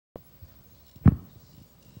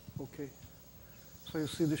Okay. So you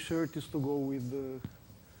see the shirt is to go with the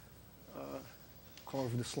color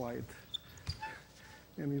of the slide.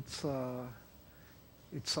 And it's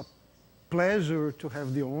a pleasure to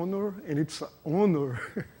have the honor, and it's an honor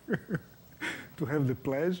to have the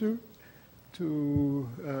pleasure to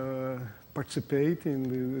participate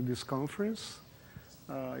in this conference.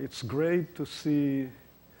 It's great to see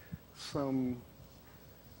some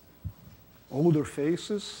older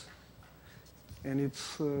faces, and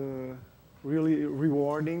it's really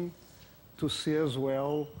rewarding to see as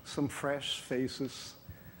well some fresh faces,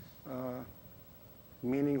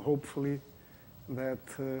 meaning hopefully that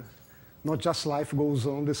not just life goes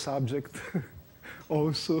on, the subject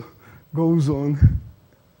also goes on.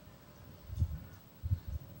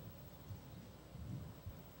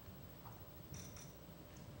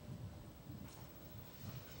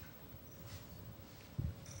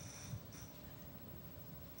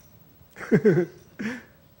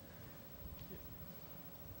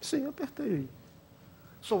 Sim, apertei.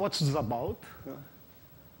 So what's this about?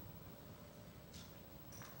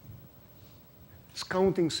 It's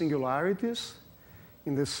counting singularities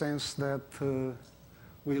in the sense that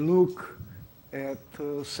we look at,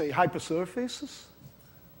 say, hypersurfaces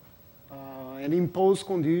and impose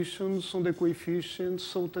conditions on the coefficients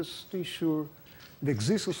so as to ensure the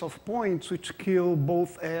existence of points which kill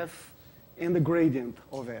both f and the gradient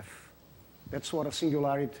of f. That's what a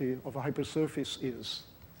singularity of a hypersurface is.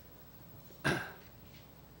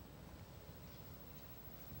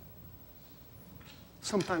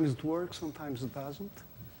 Sometimes it works, sometimes it doesn't.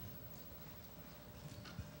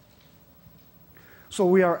 So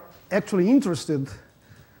we are actually interested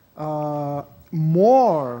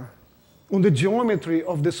more on the geometry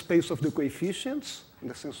of the space of the coefficients, in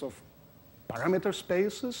the sense of parameter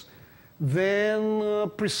spaces, than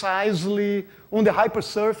precisely on the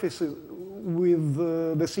hypersurfaces with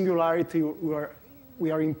the singularity we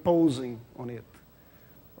are imposing on it.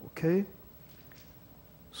 Okay?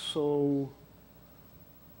 So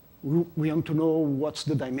we want to know what's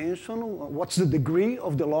the dimension, what's the degree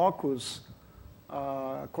of the locus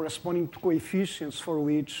corresponding to coefficients for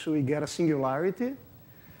which we get a singularity,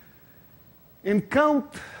 and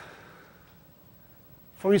count,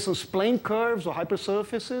 for instance, plane curves or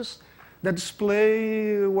hypersurfaces that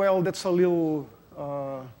display, well, that's a little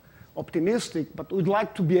optimistic, but we'd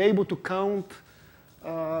like to be able to count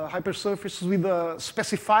hypersurfaces with a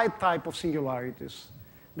specified type of singularities.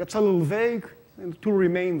 That's a little vague, and it will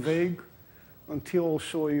remain vague until I'll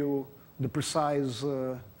show you the precise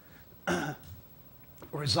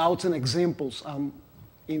results and examples I'm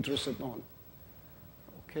interested on.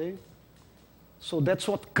 Okay? So that's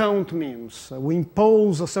what count means. We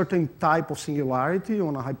impose a certain type of singularity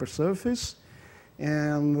on a hypersurface,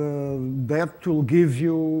 and that will give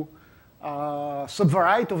you a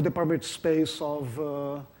subvariety of the parameter space of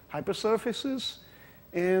hypersurfaces.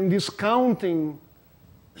 And this counting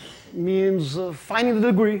means finding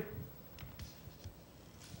the degree,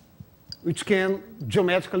 which can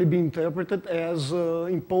geometrically be interpreted as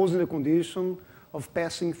imposing the condition of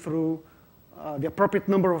passing through the appropriate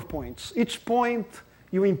number of points. Each point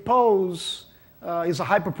you impose is a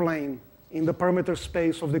hyperplane in the parameter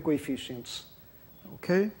space of the coefficients.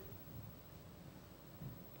 Okay?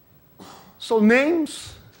 So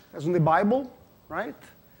names, as in the Bible, right?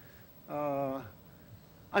 I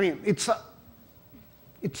mean, it's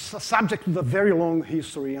a subject with a very long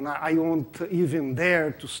history, and I won't even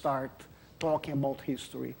dare to start talking about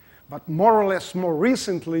history. But more or less, more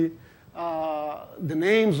recently, the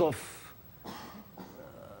names of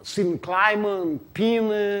Sidney Kleiman,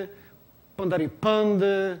 Pine,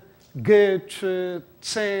 Pandaripande, Goethe,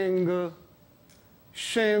 Tseng,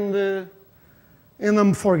 Schende, and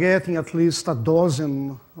I'm forgetting at least a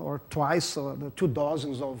dozen or twice, the 2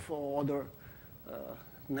 dozens of other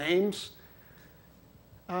names.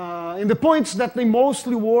 And the point is that they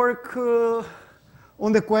mostly work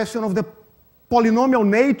on the question of the polynomial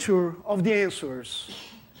nature of the answers.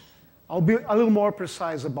 I'll be a little more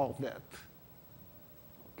precise about that.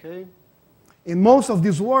 Okay? And most of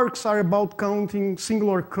these works are about counting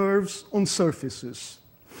singular curves on surfaces.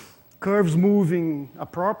 Curves moving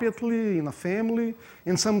appropriately in a family,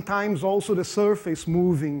 and sometimes also the surface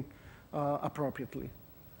moving appropriately.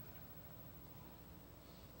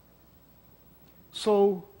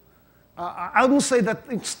 So I would say that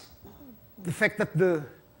it's the fact that the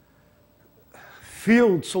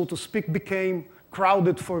field, so to speak, became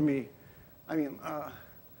crowded for me. I mean,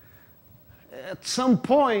 at some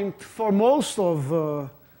point, for most of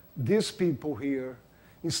these people here,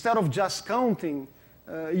 instead of just counting,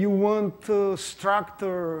 you want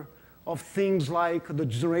structure of things like the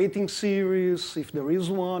generating series, if there is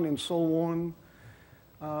one, and so on.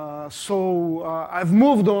 I've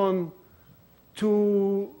moved on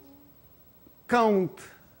to count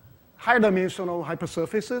high-dimensional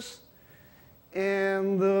hypersurfaces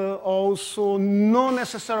and also non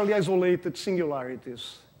necessarily isolated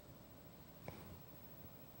singularities.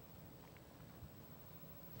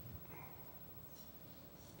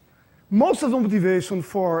 Most of the motivation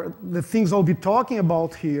for the things I'll be talking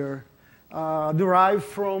about here derive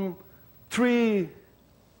from three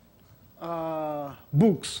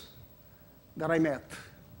books that I met.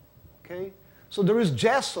 Okay? So there is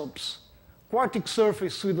Jessop's quartic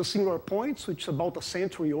surface with the singular points, which is about a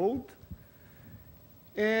century old,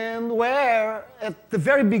 and where at the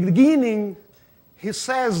very beginning he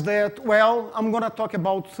says that, well, I'm going to talk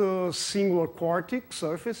about singular quartic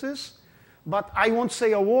surfaces, but I won't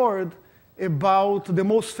say a word about the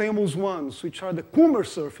most famous ones, which are the Kummer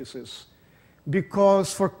surfaces.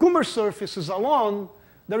 Because for Kummer surfaces alone,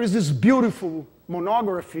 there is this beautiful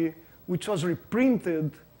monography which was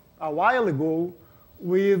reprinted a while ago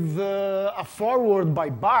with a foreword by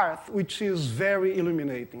Barth, which is very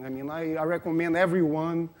illuminating. I mean, I recommend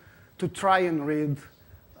everyone to try and read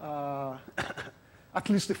at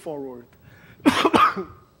least the foreword.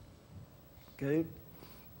 Okay.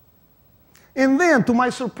 And then, to my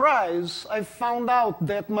surprise, I found out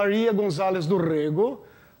that Maria González Dorrego,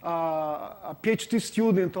 a PhD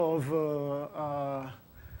student of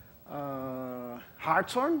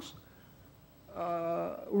Hartshorne's,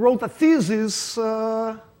 wrote a thesis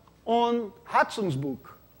on Hudson's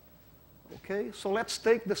book. Okay, so let's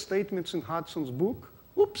take the statements in Hudson's book.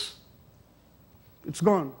 Oops, it's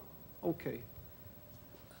gone. Okay.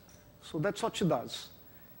 So that's what she does.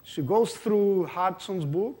 She goes through Hudson's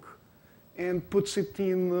book and puts it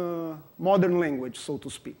in modern language, so to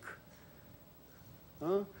speak.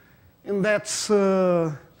 And that's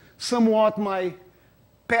somewhat my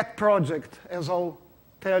pet project, as I'll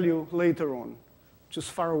tell you later on, which is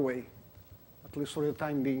far away, at least for the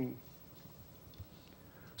time being.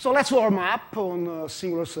 So let's warm up on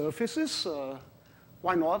singular surfaces.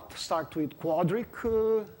 Why not start with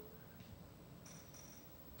quadric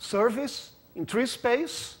surface in tree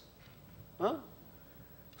space?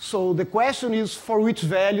 So the question is for which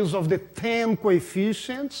values of the 10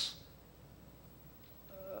 coefficients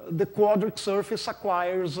the quadric surface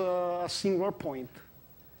acquires a singular point.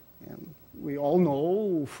 And we all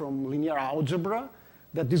know from linear algebra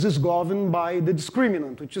that this is governed by the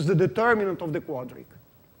discriminant, which is the determinant of the quadric.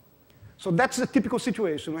 So that's the typical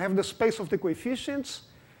situation. We have the space of the coefficients,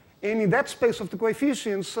 and in that space of the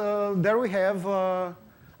coefficients, there we have a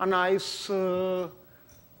nice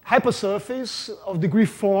hypersurface of degree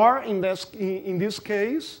 4 in this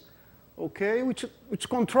case, okay, which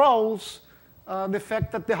controls the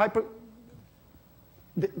fact that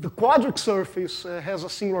the quadric surface has a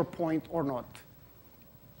singular point or not.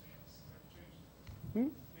 Hmm?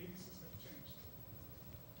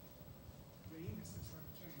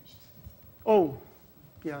 Oh,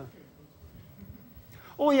 yeah.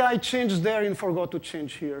 Oh, yeah, I changed there and forgot to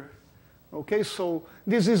change here. Okay, so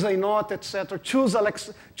this is a not, etc. Choose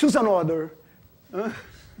another.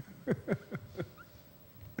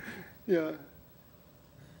 Yeah.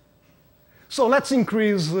 So let's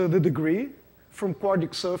increase the degree from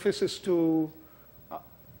quadric surfaces to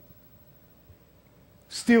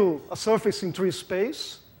still a surface in tree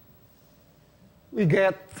space. We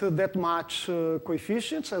get that much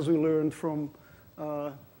coefficients, as we learned from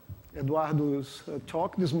Eduardo's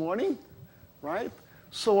talk this morning, right?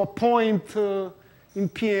 So a point in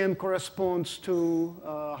Pn corresponds to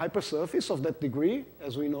a hypersurface of that degree,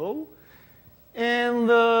 as we know. And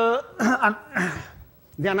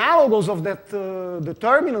the analogous of that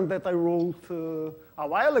determinant that I wrote a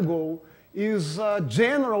while ago is a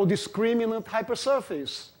general discriminant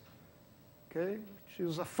hypersurface, okay, which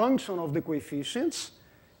is a function of the coefficients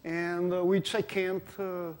and which I can't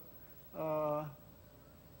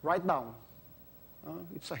write down.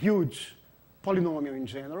 It's a huge polynomial in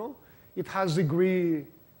general. It has degree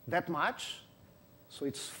that much. So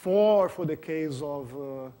it's 4 for the case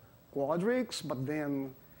of quadrics, but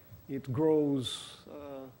then it grows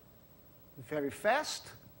very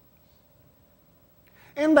fast.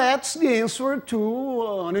 And that's the answer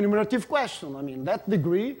to an enumerative question. I mean, that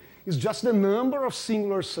degree is just the number of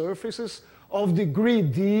singular surfaces of degree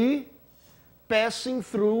d passing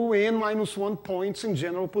through n minus 1 points in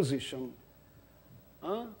general position.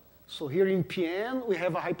 So here in Pn, we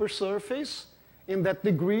have a hypersurface, and that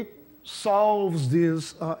degree solves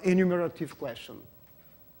this enumerative question.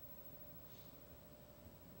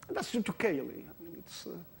 And that's due to Cayley. I mean, it's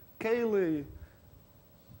Cayley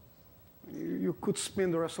You could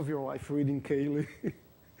spend the rest of your life reading Cayley.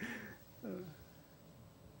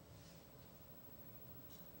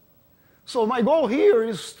 So my goal here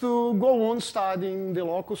is to go on studying the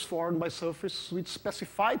locus formed by surfaces with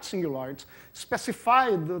specified singularities,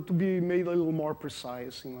 specified to be made a little more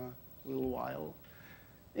precise in a little while,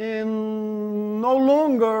 and no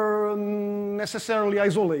longer necessarily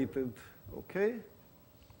isolated, okay?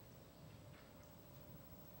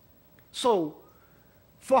 So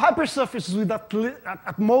for hypersurfaces with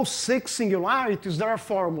at most 6 singularities, there are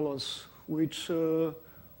formulas which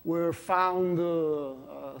were found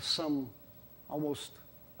almost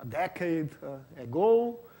a decade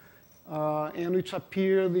ago, and which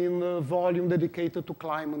appeared in the volume dedicated to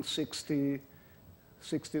Kleiman's 60th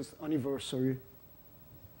anniversary.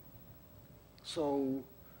 So,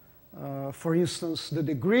 for instance, the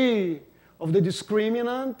degree of the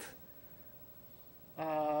discriminant,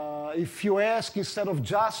 if you ask instead of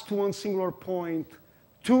just one singular point,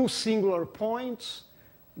 2 singular points,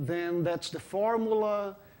 then that's the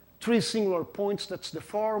formula. 3 singular points, that's the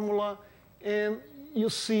formula. And you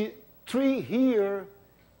see 3 here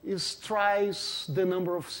is thrice the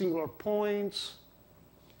number of singular points.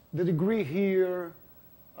 The degree here,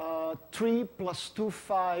 3 plus 2,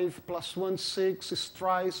 5 plus 1, 6 is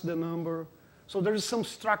thrice the number. So there is some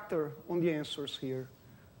structure on the answers here,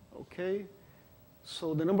 okay?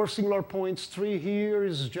 So the number of singular points, 3 here,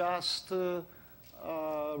 is just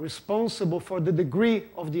responsible for the degree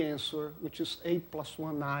of the answer, which is 8 plus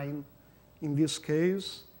 1, 9 in this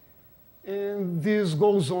case. And this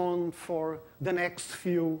goes on for the next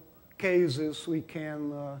few cases we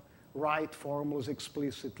can write formulas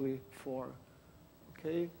explicitly for,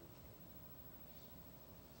 okay?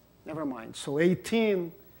 Never mind. So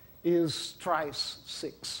 18 is thrice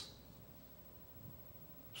 6.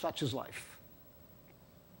 Such is life.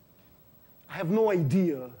 I have no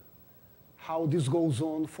idea how this goes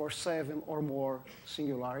on for 7 or more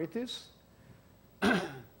singularities,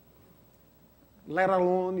 let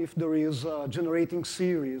alone if there is a generating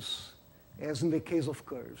series, as in the case of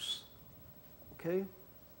curves, okay?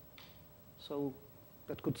 So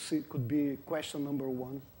that could be question number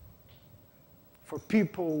 1. For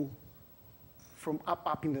people from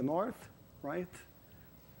up in the north, right?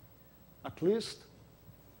 At least.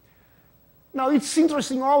 Now, it's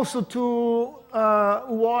interesting also to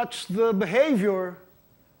watch the behavior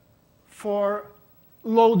for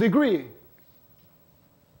low degree.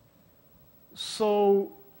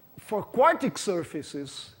 So for quartic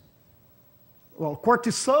surfaces, well,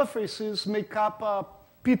 quartic surfaces make up a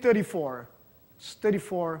P34. It's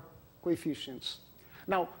 34 coefficients.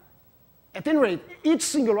 Now, at any rate, each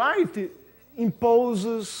singularity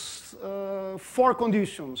imposes 4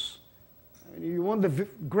 conditions. You want the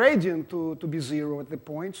gradient to be 0 at the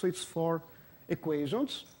point, so it's 4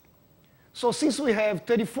 equations. So since we have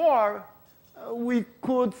 34, we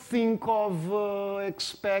could think of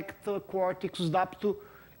expect quartics with up to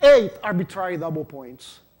 8 arbitrary double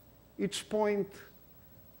points. Each point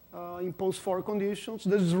imposes 4 conditions.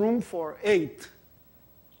 There's room for 8.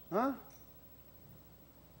 Huh?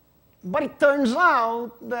 But it turns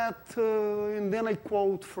out that, and then I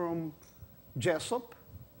quote from Jessop,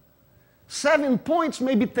 7 points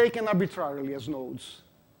may be taken arbitrarily as nodes.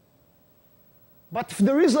 But if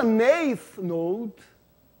there is an 8th node,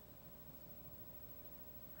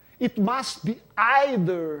 it must be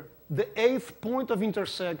either the 8th point of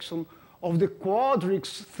intersection of the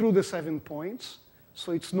quadrics through the 7 points,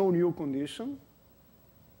 so it's no new condition,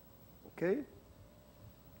 okay?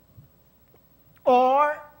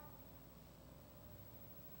 Or,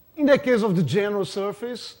 in the case of the general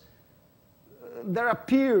surface, there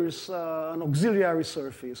appears an auxiliary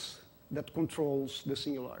surface that controls the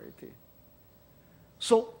singularity.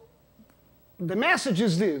 So the message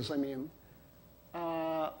is this, I mean,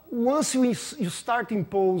 once you start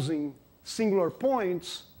imposing singular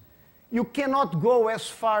points, you cannot go as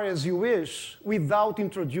far as you wish without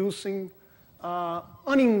introducing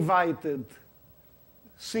uninvited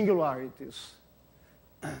singularities.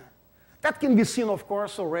 That can be seen, of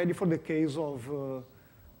course, already for the case of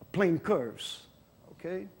plane curves,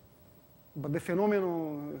 okay? But the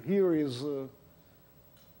phenomenon here is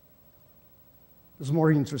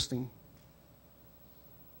more interesting.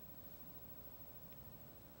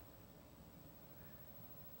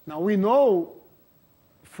 Now, we know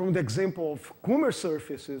from the example of Kummer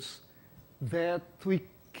surfaces that we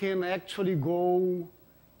can actually go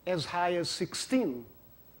as high as 16,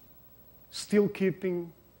 still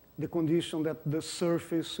keeping the condition that the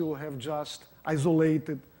surface will have just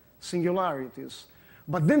isolated singularities.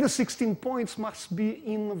 But then the 16 points must be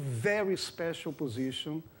in a very special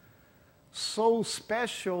position so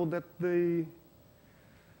special that they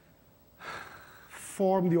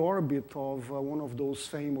form the orbit of one of those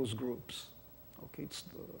famous groups. Okay,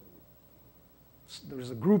 there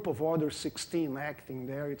is a group of other 16 acting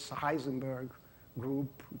there. It's a Heisenberg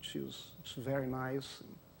group, which is very nice.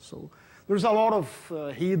 So there's a lot of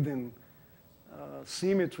hidden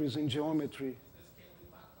symmetries in geometry.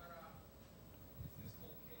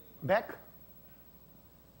 Beck?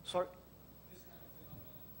 Sorry?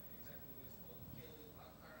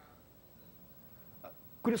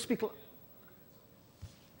 Could you speak?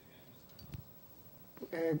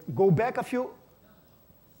 Go back a few. I was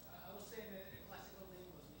saying a classical name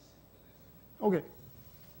was missing. Okay.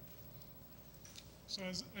 So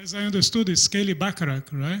as I understood, it's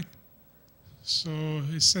Cayley-Bacharach, right? So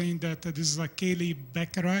he's saying that this is a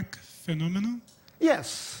Cayley-Bacharach phenomenon?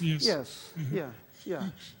 Yes. Yes. Yes. Mm-hmm. Yeah.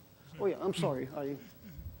 Oh yeah. I'm sorry.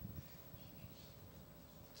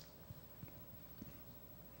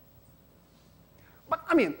 But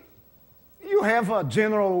I mean, you have a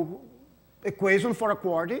general equation for a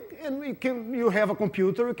quartic, and you have a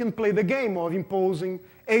computer. You can play the game of imposing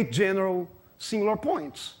 8 general singular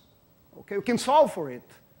points. Okay, you can solve for it.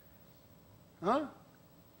 Huh?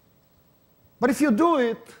 But if you do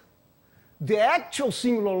it, the actual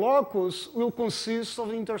singular locus will consist of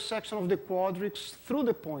the intersection of the quadrics through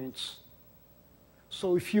the points.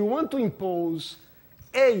 So if you want to impose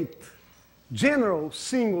 8 general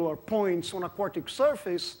singular points on a quartic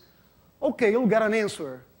surface, okay, you'll get an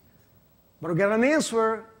answer. But you'll get an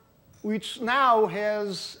answer which now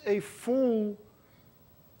has a full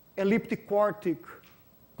elliptic quartic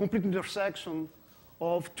complete intersection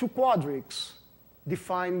of 2 quadrics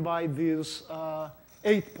defined by these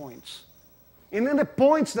 8 points. And then the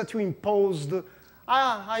points that you imposed,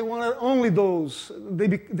 I want only those.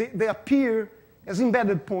 They appear as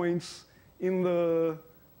embedded points in the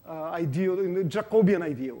ideal, in the Jacobian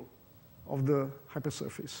ideal of the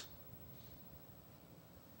hypersurface.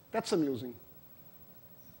 That's amusing.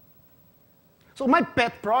 So my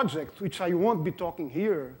pet project, which I won't be talking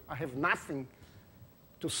here, I have nothing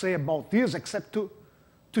to say about this except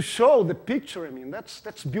to show the picture. I mean,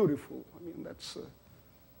 that's beautiful. I mean,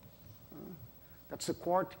 that's a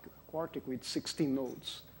quartic with 16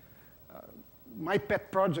 nodes. My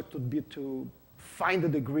pet project would be to find the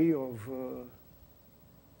degree of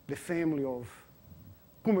the family of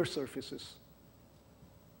Kummer surfaces.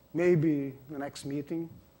 Maybe the next meeting,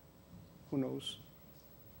 who knows?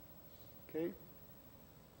 Okay.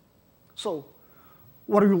 So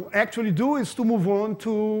what we'll actually do is to move on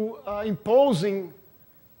to imposing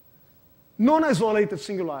non-isolated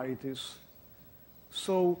singularities.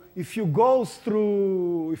 So if you go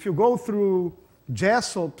through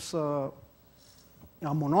Jessop's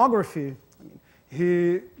monography,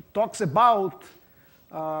 he talks about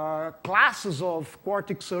classes of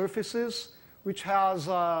quartic surfaces which has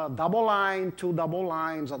a double line, 2 double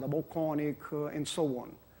lines, a double conic, and so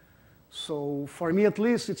on. So for me at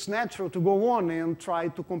least, it's natural to go on and try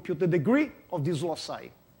to compute the degree of these loci.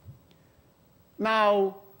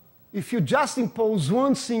 Now, if you just impose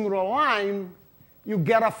one singular line, you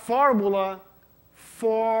get a formula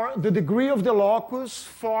for the degree of the locus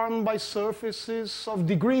formed by surfaces of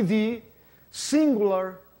degree d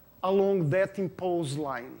singular along that imposed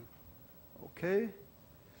line. Okay?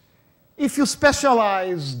 If you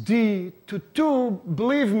specialize d to 2,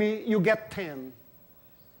 believe me, you get 10.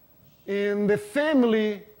 In the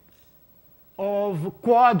family of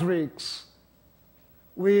quadrics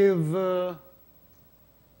with a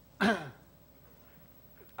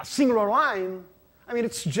singular line, I mean,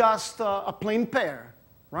 it's just a plane pair,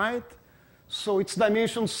 right? So it's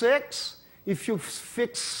dimension 6. If you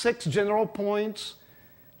fix 6 general points,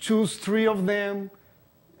 choose 3 of them,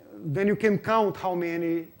 then you can count how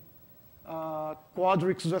many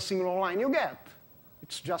quadrics of a singular line you get.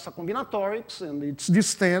 It's just a combinatorics, and it's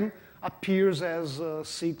this 10 appears as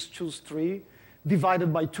 6, choose 3,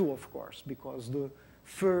 divided by 2, of course, because the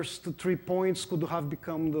first 3 points could have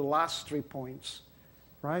become the last 3 points,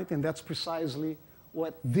 right? And that's precisely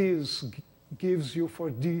what this gives you for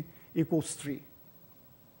d equals 3,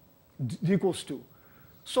 d equals 2.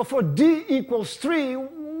 So for d equals 3,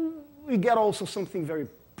 we get also something very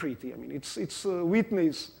pretty. I mean, it's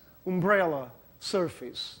Whitney's umbrella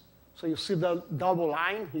surface. So you see the double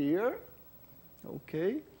line here,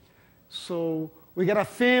 okay? So we get a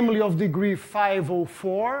family of degree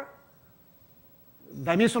 504.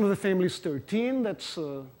 Dimension of the family is 13. That's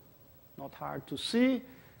not hard to see.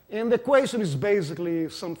 And the equation is basically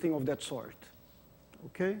something of that sort,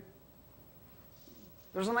 okay?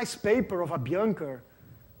 There's a nice paper of Abiancar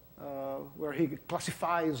where he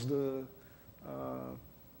classifies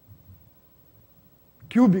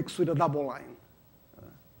cubics with a double line.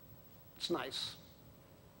 It's nice.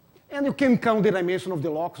 And you can count the dimension of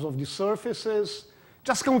the locus of the surfaces,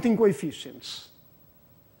 just counting coefficients.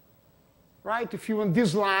 Right? If you want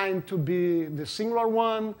this line to be the singular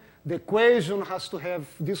one, the equation has to have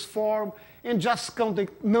this form, and just count the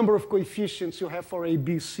number of coefficients you have for A,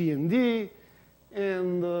 B, C, and D,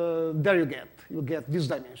 and there you get this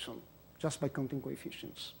dimension, just by counting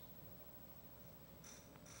coefficients.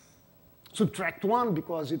 Subtract 1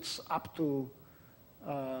 because it's up to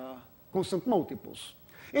constant multiples.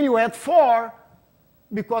 And you add 4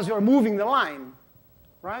 because you're moving the line,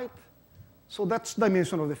 right? So that's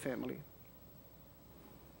dimension of the family.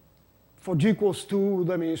 For g equals 2,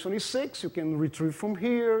 dimension is 6. You can retrieve from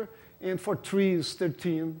here. And for 3 is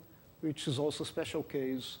 13, which is also a special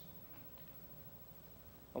case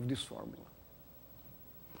of this formula.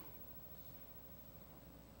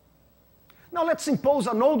 Now let's impose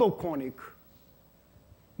a nodal conic.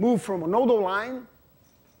 Move from a nodal line.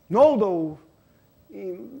 Nodal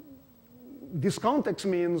in this context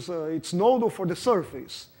means it's nodal for the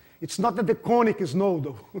surface. It's not that the conic is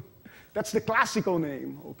nodal. That's the classical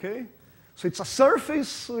name, okay? So it's a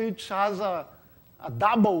surface which has a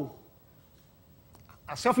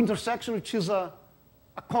self-intersection which is a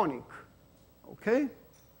conic, okay?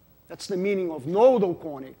 That's the meaning of nodal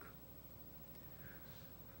conic.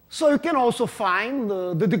 So you can also find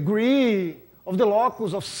the degree of the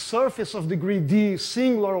locus of surface of degree d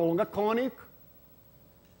singular along a conic.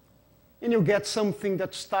 And you get something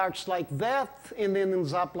that starts like that and then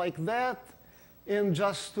ends up like that. And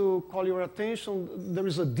just to call your attention, there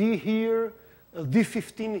is a d here, a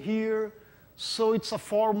d15 here. So it's a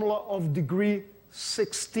formula of degree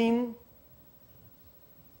 16.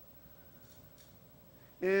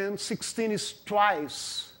 And 16 is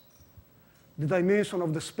twice the dimension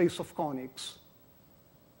of the space of conics.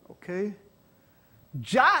 Okay?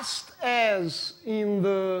 Just as in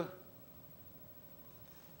the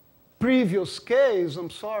previous case, I'm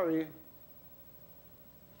sorry,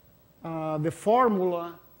 the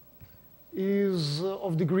formula is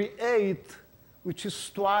of degree 8, which is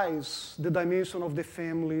twice the dimension of the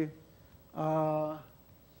family of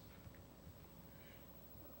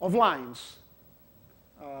lines.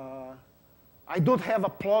 I don't have a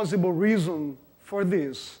plausible reason for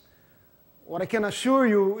this. What I can assure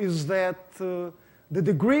you is that the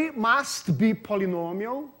degree must be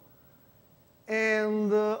polynomial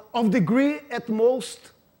and of degree at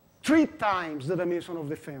most 3 times the dimension of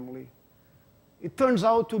the family. It turns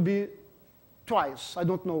out to be twice. I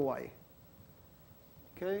don't know why.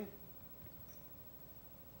 Okay?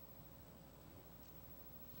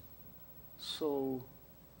 So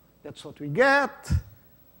that's what we get.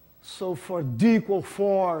 So for d equal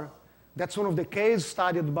 4, that's one of the cases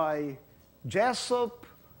studied by Jessup.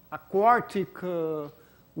 A quartic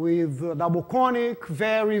with a double conic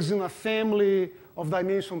varies in a family of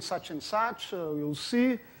dimensions such and such, you'll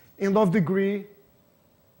see, and of degree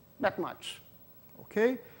that much,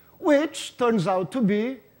 okay? Which turns out to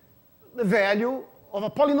be the value of a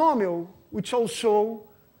polynomial, which I'll show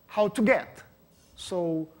how to get.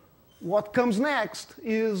 So what comes next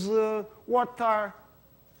is what are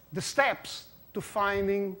the steps to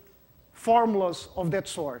finding formulas of that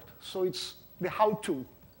sort. So it's the how-to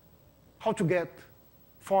get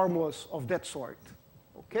formulas of that sort,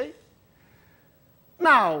 okay?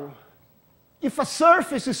 Now, if a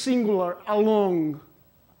surface is singular along,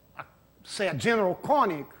 say, a general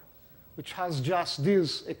conic, which has just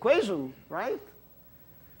this equation, right?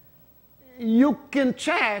 You can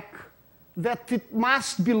check that it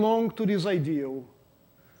must belong to this ideal.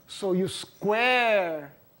 So you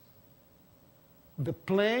square the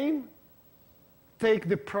plane, take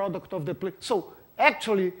the product of the plane. So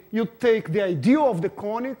actually, you take the ideal of the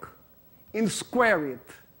conic and square it.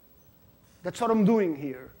 That's what I'm doing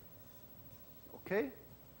here, okay?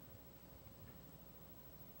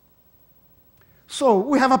 So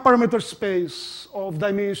we have a parameter space of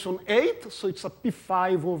dimension 8, so it's a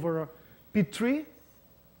P5 over a P3,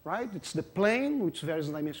 right? It's the plane, which varies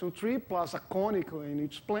in dimension 3, plus a conic in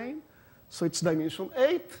each plane. So it's dimension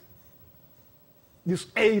 8. This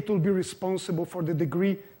 8 will be responsible for the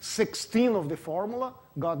degree 16 of the formula.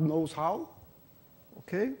 God knows how,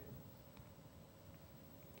 okay?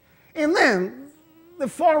 And then the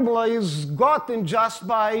formula is gotten just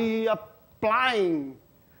by applying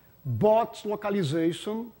Bot's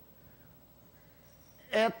localization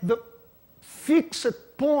at the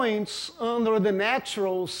fixed points under the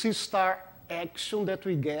natural C star action that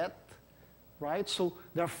we get, right? So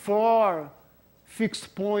there are 4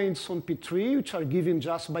 fixed points on P3, which are given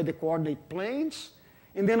just by the coordinate planes.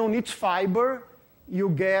 And then on each fiber, you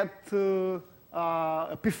get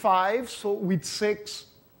a P5, so with 6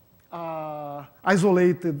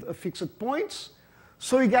 isolated fixed points.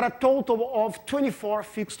 So you get a total of 24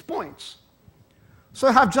 fixed points. So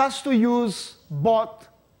I have just to use bot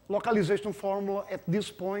localization formula at these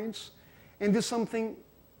points, and this is something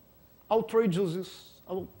outrageously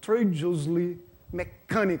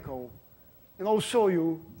mechanical. And I'll show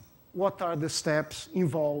you what are the steps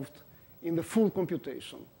involved in the full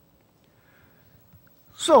computation.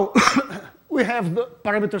 So we have the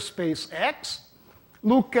parameter space X.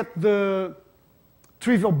 Look at the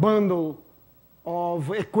trivial bundle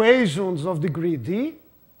of equations of degree D,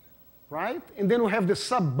 right? And then we have the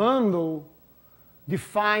subbundle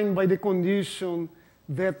defined by the condition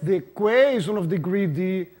that the equation of degree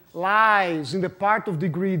D lies in the part of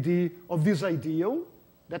degree D of this ideal.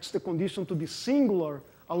 That's the condition to be singular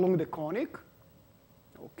along the conic.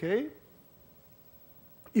 Okay?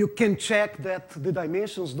 You can check that the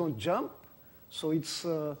dimensions don't jump. So it's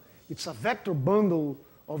a vector bundle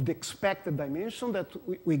of the expected dimension that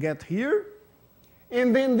we get here.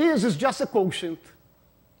 And then this is just a quotient.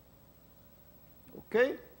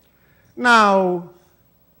 Okay? Now,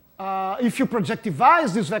 if you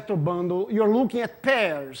projectivize this vector bundle, you're looking at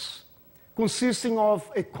pairs consisting of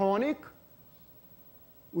a conic,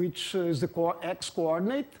 which is the x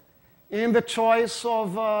coordinate, and the choice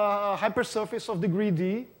of a hypersurface of degree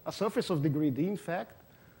D, a surface of degree D, in fact,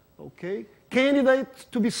 okay, candidate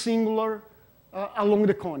to be singular along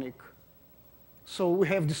the conic. So we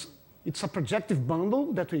have this, it's a projective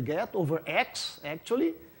bundle that we get over x,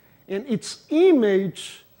 actually, and its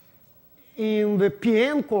image in the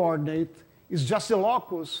Pn coordinate is just the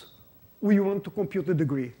locus we want to compute the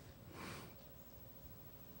degree.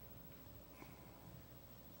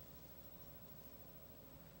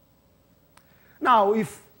 Now,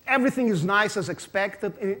 if everything is nice as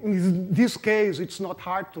expected, in this case, it's not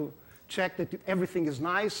hard to check that everything is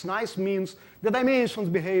nice. Nice means the dimensions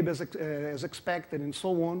behave as expected and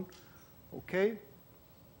so on. Okay?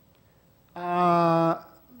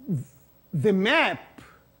 The map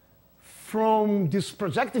from this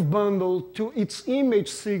projective bundle to its image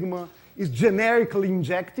sigma is generically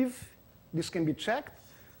injective. This can be checked,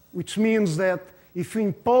 which means that if you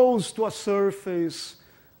impose to a surface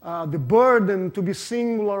the burden to be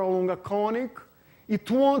singular along a conic, it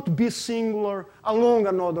won't be singular along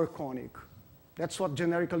another conic. That's what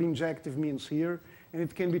generically injective means here, and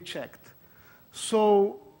it can be checked.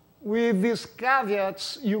 So with these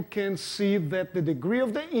caveats, you can see that the degree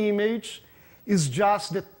of the image is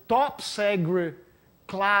just the top segre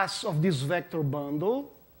class of this vector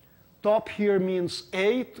bundle. Top here means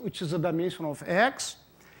 8, which is a dimension of x.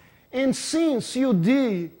 And since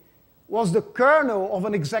UD was the kernel of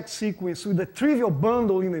an exact sequence with a trivial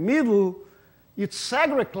bundle in the middle, its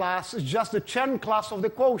segre class is just the Chern class of the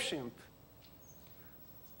quotient.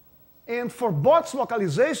 And for Bot's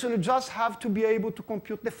localization, you just have to be able to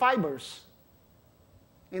compute the fibers.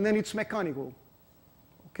 And then it's mechanical.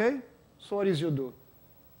 Okay? So what is you do?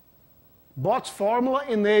 Bot's formula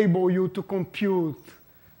enable you to compute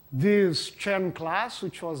this Chern class,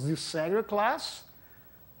 which was this segre class,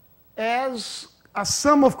 as a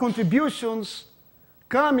sum of contributions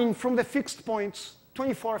coming from the fixed points,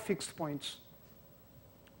 24 fixed points,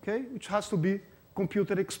 okay, which has to be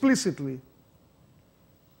computed explicitly.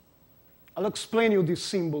 I'll explain you these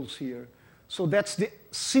symbols here. So that's the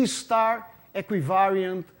C star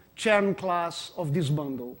equivariant Chern class of this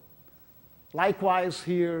bundle. Likewise,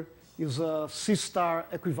 here is a C star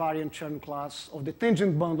equivariant Chern class of the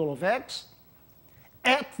tangent bundle of X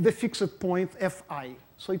at the fixed point Fi.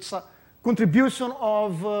 So it's a contribution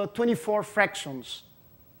of 24 fractions.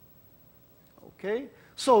 Okay?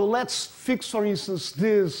 So let's fix, for instance,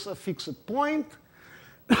 this fixed point.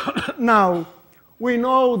 Now, we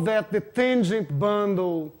know that the tangent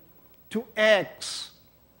bundle to X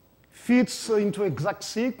fits into exact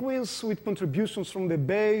sequence with contributions from the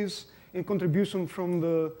base and contribution from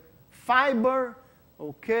the fiber.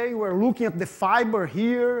 Okay, we're looking at the fiber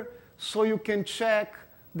here, so you can check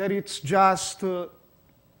that it's just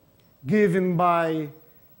given by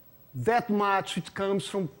that much. It comes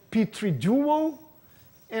from P3 dual,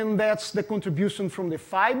 and that's the contribution from the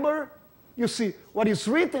fiber. You see, what is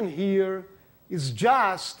written here is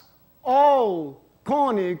just all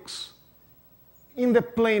conics in the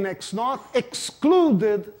plane x0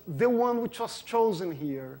 excluded the one which was chosen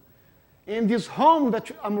here. And this home that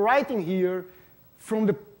I'm writing here from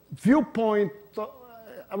the viewpoint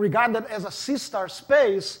regarded as a C star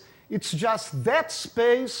space, it's just that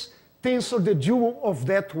space tensor the dual of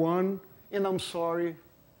that one, and I'm sorry,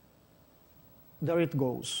 there it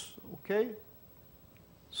goes, okay?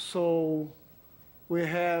 So we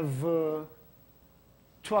have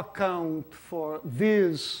to account for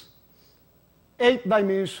this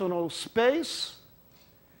 8-dimensional space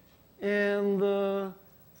and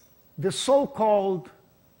the so-called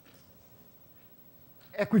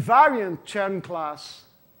equivariant Chern class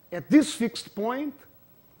at this fixed point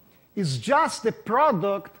is just the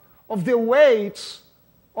product of the weights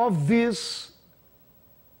of these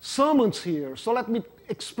summands here. So let me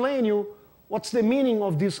explain you what's the meaning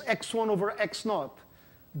of this x1 over x0.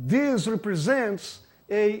 This represents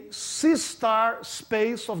a C-star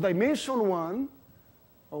space of dimension 1,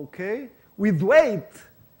 okay, with weight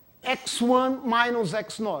x1 minus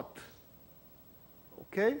x0,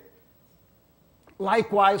 okay?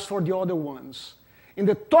 Likewise for the other ones. In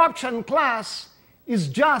the top Chern class is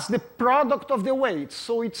just the product of the weights.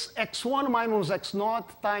 So it's x1 minus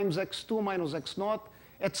x0 times x2 minus x0,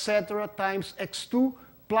 etc., times x2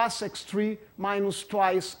 plus x3 minus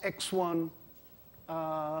twice x1.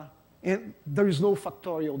 And there is no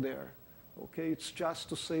factorial there. Okay, it's just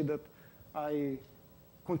to say that I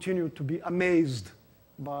continue to be amazed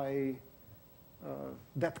by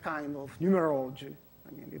that kind of numerology.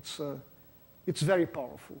 I mean, it's very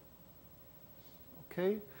powerful.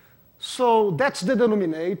 Okay, so that's the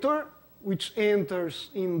denominator, which enters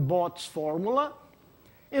in Bott's formula.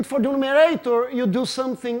 And for the numerator, you do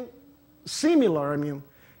something similar. I mean,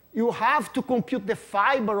 you have to compute the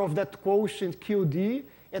fiber of that quotient QD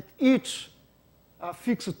at each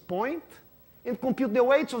fixed point and compute the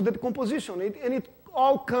weights of the decomposition. And it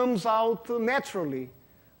all comes out naturally.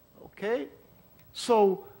 Okay?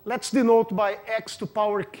 So let's denote by x to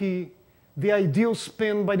power k the ideal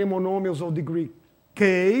span by the monomials of degree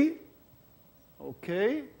k.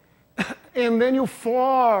 Okay? And then you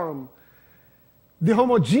form the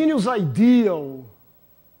homogeneous ideal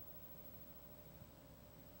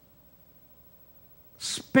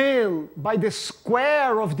span by the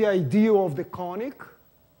square of the ideal of the conic,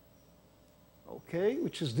 okay,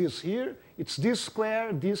 which is this here. It's this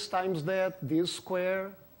square, this times that, this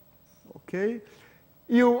square, okay.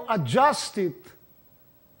 You adjust it,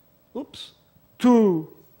 oops, to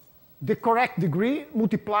the correct degree,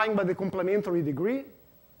 multiplying by the complementary degree,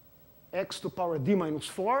 x to power d minus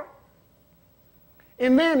 4.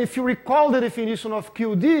 And then if you recall the definition of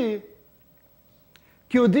QD,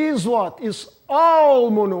 QD is what? Is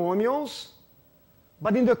all monomials,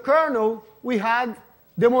 but in the kernel, we had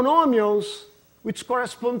the monomials which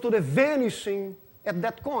correspond to the vanishing at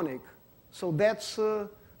that conic. So that's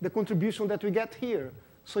the contribution that we get here.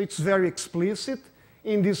 So it's very explicit.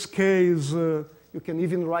 In this case, you can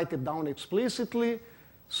even write it down explicitly.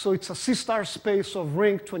 So it's a C-star space of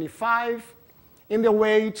rank 25, and the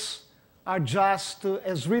weights are just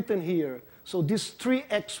as written here. So this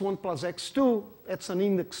 3x1 plus x2, that's an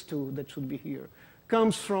index 2 that should be here,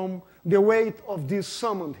 comes from the weight of this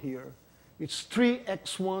summand here. It's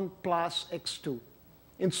 3x1 plus x2,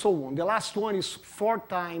 and so on. The last one is 4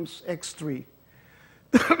 times x3.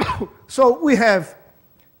 So we have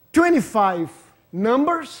 25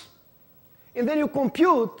 numbers, and then you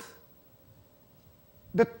compute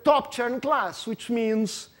the top Chern class, which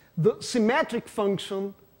means the symmetric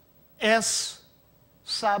function S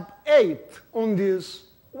sub 8 on these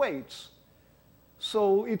weights.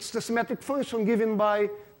 So it's the symmetric function given by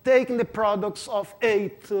taking the products of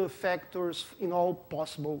 8 factors in all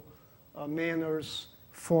possible manners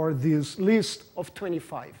for this list of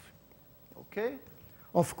 25. Okay?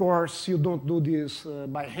 Of course, you don't do this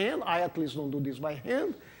by hand. I at least don't do this by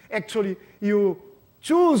hand. Actually, you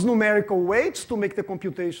choose numerical weights to make the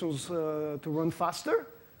computations to run faster.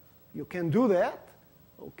 You can do that,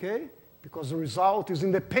 okay? Because the result is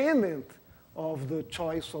independent of the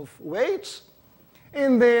choice of weights.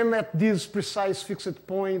 And then at this precise fixed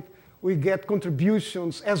point, we get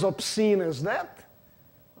contributions as obscene as that,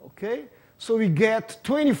 okay? So we get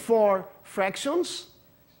 24 fractions,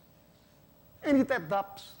 and it adds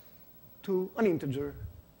up to an integer.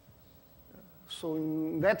 So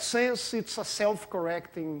in that sense, it's a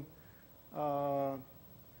self-correcting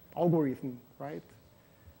algorithm, right?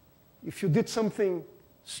 If you did something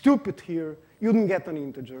stupid here, you didn't get an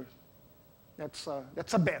integer. That's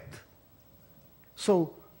a bet.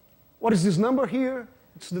 So what is this number here?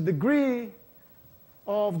 It's the degree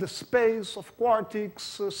of the space of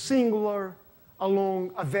quartics singular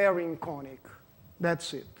along a varying conic.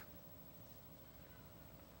 That's it.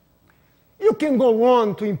 You can go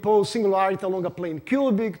on to impose singularity along a plane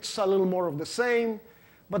cubic. It's a little more of the same.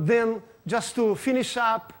 But then, just to finish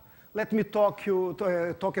up, let me talk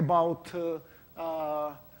about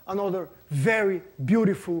another very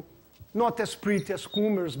beautiful, not as pretty as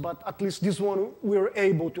Kummer's, but at least this one we're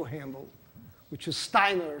able to handle, which is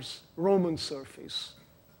Steiner's Roman surface.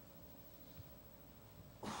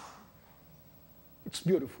 It's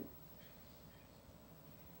beautiful.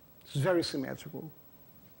 It's very symmetrical.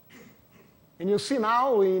 And you see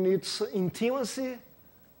now in its intimacy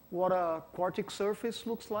what a quartic surface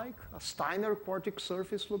looks like, a Steiner quartic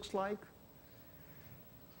surface looks like.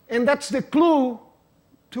 And that's the clue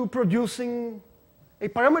to producing a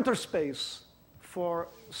parameter space for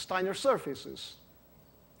Steiner surfaces.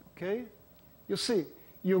 Okay? You see,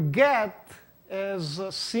 you get as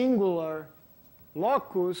a singular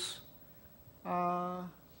locus 3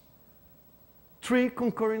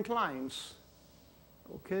 concurrent lines.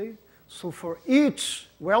 Okay? So for each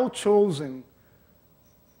well-chosen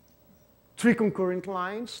 3 concurrent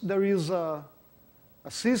lines, there is a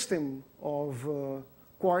system of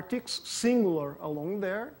quartics, singular along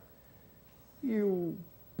there. You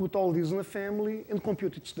put all these in a family and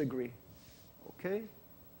compute its degree. Okay?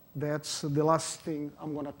 That's the last thing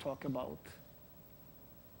I'm going to talk about.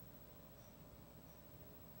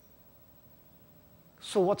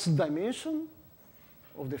 So what's the dimension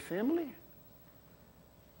of the family?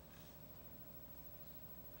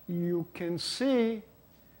 You can see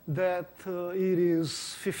that it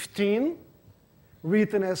is 15,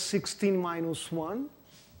 written as 16 minus 1.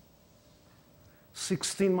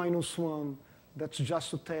 16 minus 1, that's just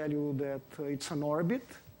to tell you that it's an orbit.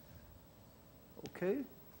 Okay?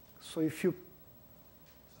 So if you...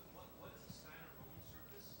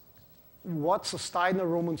 What's a Steiner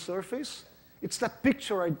Roman surface? It's that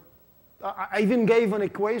picture. I even gave an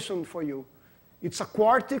equation for you. It's a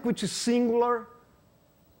quartic which is singular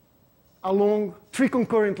along 3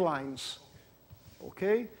 concurrent lines.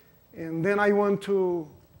 Okay? And then I want to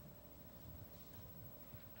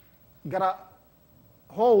get a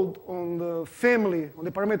hold on the family, on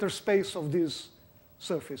the parameter space of these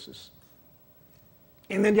surfaces.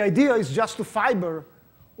 And then the idea is just to fiber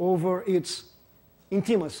over its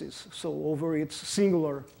intimacies, so over its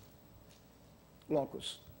singular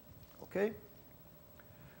locus. Okay?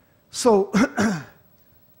 So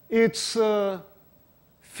it's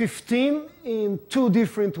 15 in 2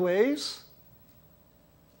 different ways.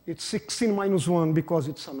 It's 16 minus 1 because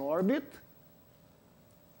it's an orbit.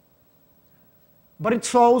 But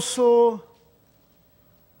it's also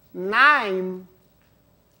 9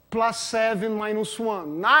 plus 7 minus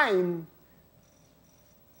 1. 9,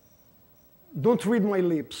 don't read my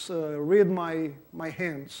lips, read my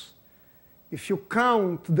hands. If you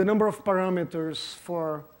count the number of parameters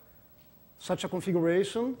for such a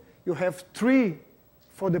configuration, you have 3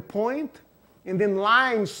 for the point, and then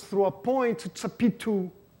lines through a point, it's a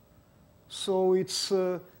P2. So it's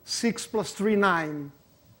 6 plus 3, 9.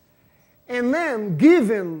 And then,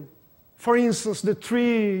 given, for instance, the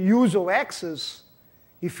 3 usual x's,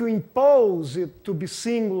 if you impose it to be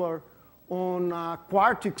singular on a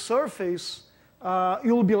quartic surface,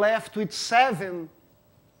 you'll be left with 7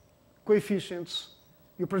 coefficients.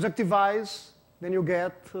 You projectivize, then you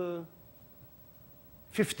get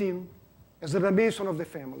 15 as the dimension of the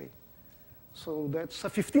family. So that's a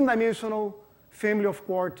 15-dimensional family of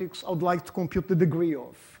quartics I would like to compute the degree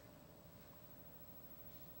of.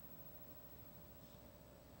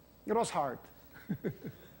 It was hard.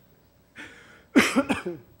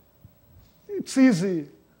 It's easy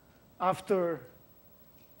after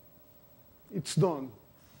it's done.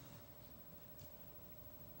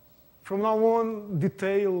 From now on,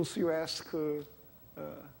 details you ask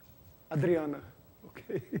Adriana,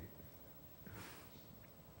 okay?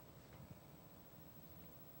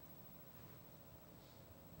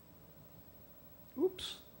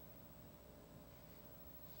 Oops.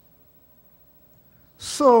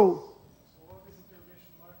 So all these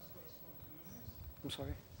interrogation marks correspond to numbers? I'm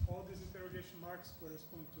sorry? All these interrogation marks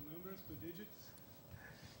correspond to numbers, to digits?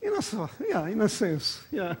 In a sense,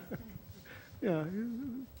 yeah. Yeah.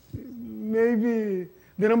 Maybe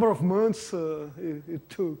the number of months it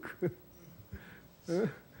took to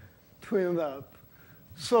end up.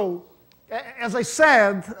 So, as I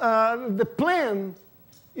said, the plan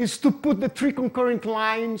is to put the 3 concurrent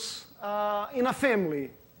lines in a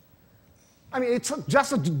family. I mean, it's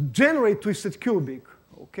just a generate twisted cubic.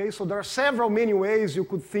 Okay, so there are many ways you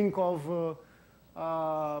could think of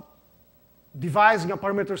devising a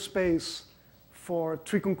parameter space for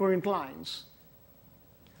 3 concurrent lines.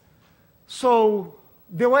 So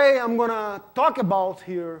the way I'm going to talk about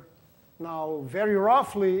here now, very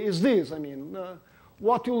roughly, is this. I mean,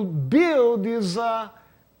 what you'll build is a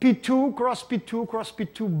P2 cross P2 cross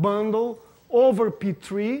P2 bundle over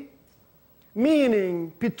P3,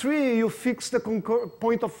 meaning P3 you fix the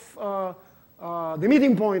point of the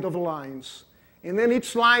meeting point of the lines, and then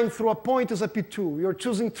each line through a point is a P2. You're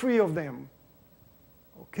choosing 3 of them.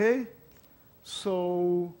 Okay,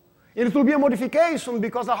 so And it will be a modification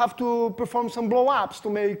because I have to perform some blow-ups to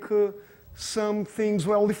make some things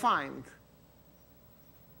well-defined.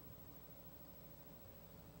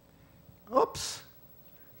 Oops.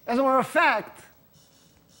 As a matter of fact,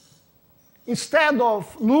 instead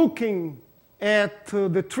of looking at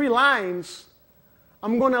the three lines,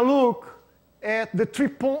 I'm going to look at the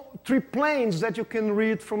three planes that you can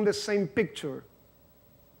read from the same picture.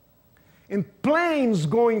 And planes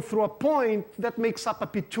going through a point that makes up a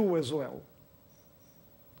P2 as well.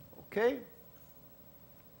 Okay?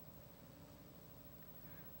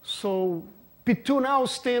 So P2 now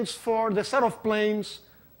stands for the set of planes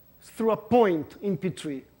through a point in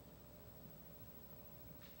P3.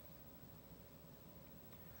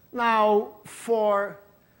 Now, for,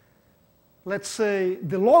 let's say,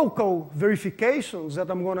 the local verifications that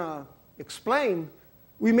I'm going to explain,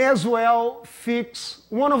 we may as well fix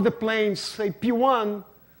one of the planes, say P1,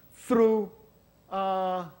 through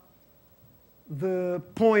the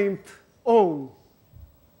point O,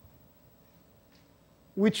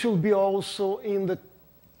 which will be also in the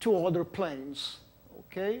two other planes.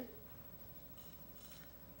 Okay?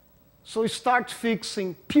 So we start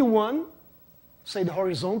fixing P1, say the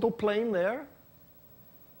horizontal plane there,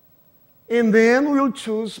 and then we'll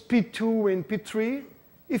choose P2 and P3.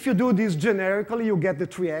 If you do this generically, you get the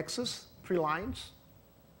three axes, three lines.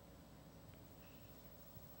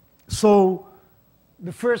 So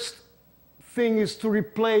the first thing is to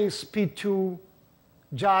replace P2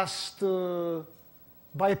 just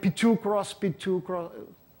by a P2 cross P2 cross,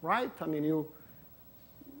 right? I mean,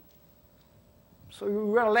 so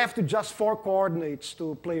you are left with just 4 coordinates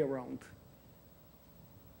to play around.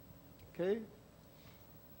 Okay?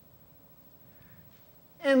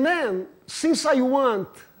 And then, since I want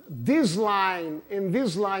this line and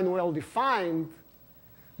this line well defined,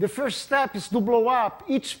 the first step is to blow up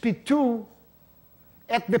each P2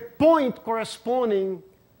 at the point corresponding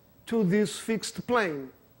to this fixed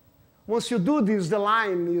plane. Once you do this, the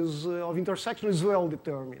line of intersection is well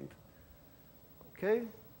determined. Okay?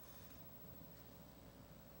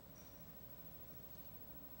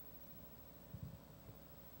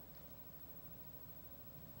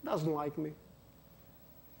 Doesn't like me.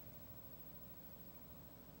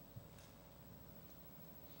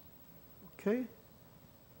 Okay?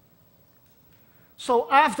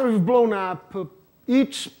 So after we've blown up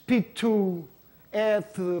each P2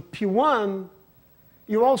 at P1,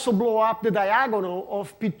 you also blow up the diagonal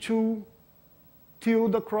of P2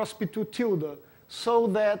 tilde cross P2 tilde, so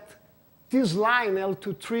that this line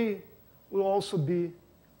L23 will also be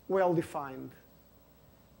well defined.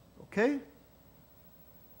 Okay?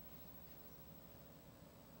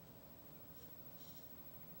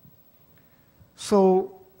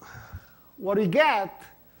 So what we get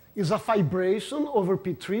is a fibration over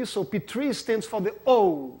P3. So P3 stands for the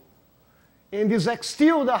O. And this X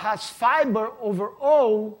tilde has fiber over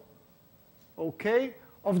O, okay,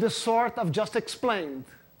 of the sort I've just explained.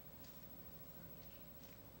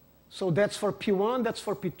 So that's for P1, that's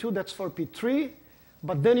for P2, that's for P3.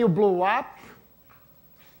 But then you blow up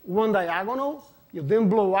one diagonal. You then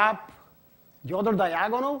blow up the other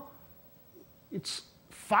diagonal. It's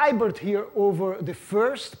fibered here over the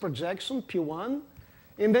first projection, P1,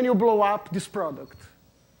 and then you blow up this product.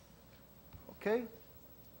 Okay?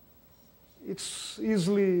 It's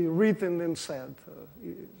easily written and said.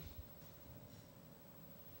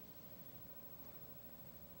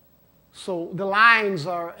 So the lines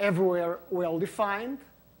are everywhere well defined.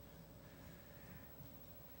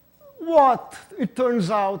 What it turns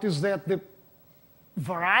out is that the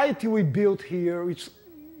variety we built here, which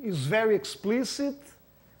is very explicit,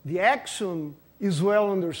 the action is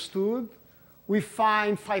well understood. We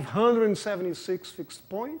find 576 fixed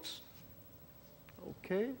points.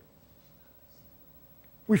 Okay.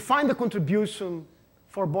 We find the contribution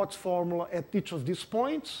for Bott's formula at each of these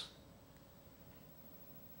points.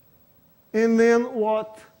 And then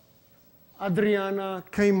what Adriana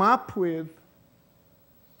came up with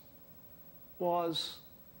was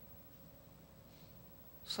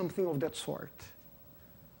something of that sort.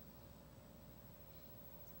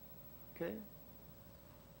 Okay?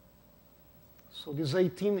 So this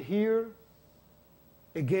 18 here,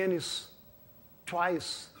 again, is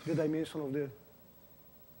twice the dimension of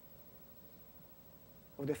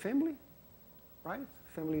the family, right?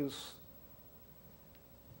 Family is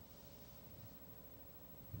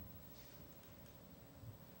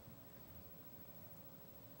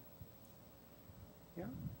yeah.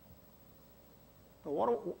 Now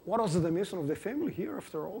what was the dimension of the family here,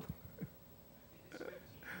 after all?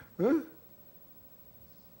 Huh?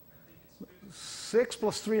 6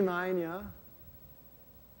 plus 3, 9, yeah.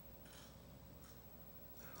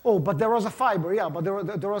 Oh, but there was a fiber, yeah, but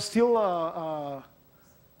there was still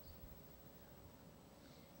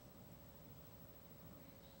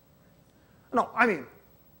no, I mean,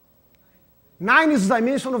 9 is the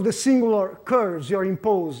dimension of the singular curves you're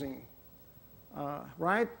imposing,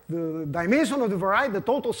 right? The dimension of the variety, the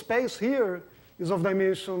total space here is of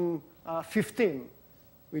dimension 15,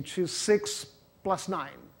 which is 6 plus 9,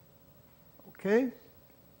 okay?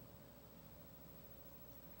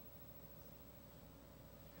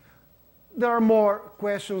 There are more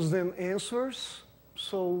questions than answers,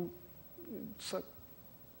 so it's a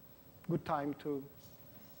good time to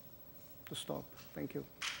stop. Thank you.